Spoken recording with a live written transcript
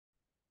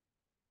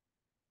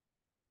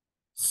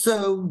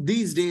So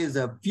these days,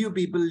 a few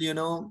people,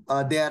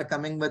 they are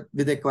coming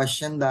with a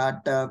question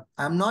that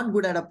I'm not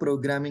good at a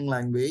programming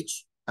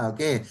language.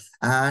 Okay.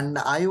 And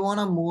I want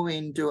to move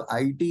into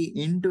IT,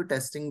 into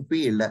testing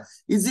field.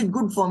 Is it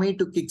good for me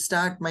to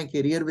kickstart my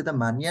career with a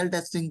manual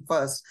testing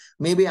first?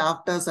 Maybe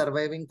after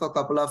surviving for a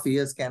couple of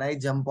years, can I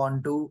jump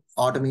onto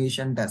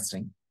automation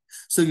testing?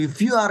 So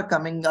if you are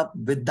coming up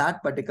with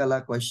that particular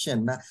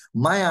question,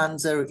 my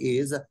answer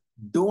is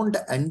don't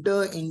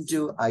enter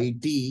into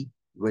IT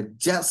with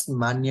just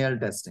manual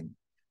testing.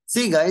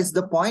 See, guys,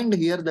 the point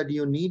here that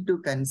you need to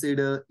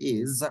consider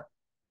is,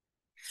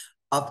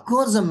 of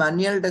course, the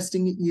manual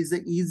testing is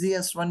the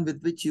easiest one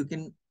with which you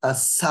can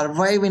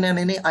survive in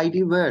any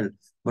IT world.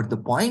 But the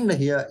point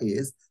here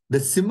is the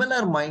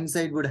similar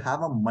mindset would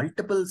have a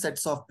multiple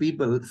sets of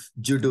people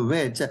due to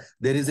which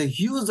there is a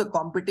huge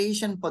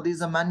competition for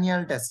this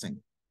manual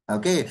testing.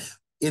 Okay.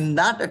 In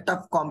that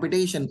tough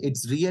competition,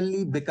 it's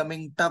really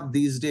becoming tough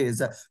these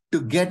days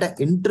to get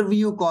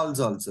interview calls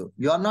also.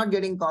 You're not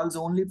getting calls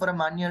only for a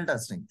manual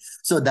testing.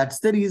 So that's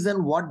the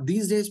reason what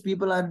these days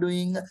people are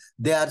doing.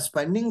 They are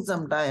spending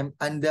some time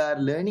and they are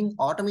learning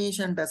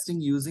automation testing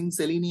using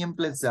Selenium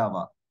plus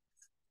Java.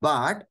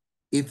 But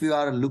if you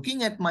are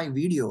looking at my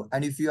video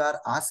and if you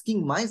are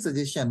asking my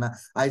suggestion,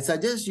 I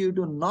suggest you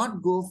to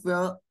not go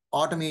for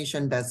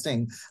automation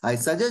testing. I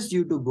suggest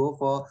you to go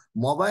for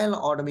mobile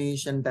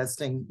automation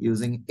testing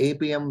using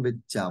APM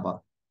with Java.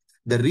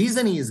 The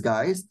reason is,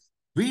 guys,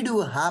 we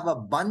do have a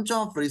bunch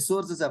of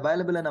resources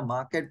available in the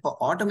market for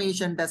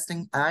automation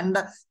testing and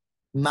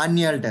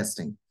manual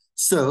testing.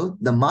 So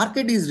the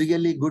market is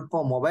really good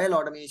for mobile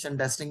automation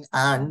testing,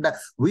 and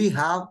we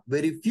have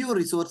very few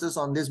resources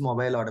on this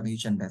mobile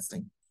automation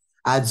testing.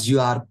 As you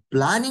are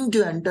planning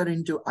to enter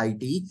into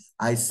IT,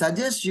 I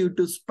suggest you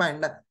to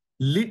spend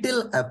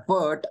little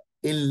effort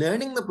in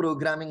learning the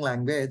programming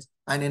language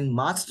and in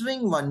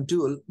mastering one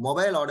tool,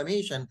 mobile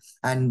automation,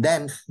 and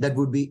then that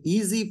would be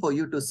easy for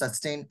you to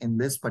sustain in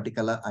this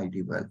particular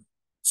IT world.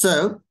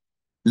 So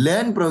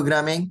learn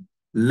programming,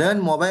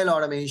 learn mobile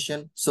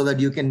automation so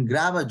that you can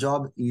grab a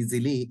job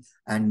easily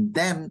and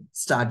then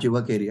start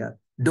your career.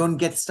 Don't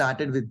get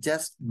started with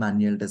just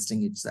manual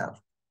testing itself.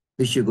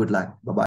 Wish you good luck. Bye-bye.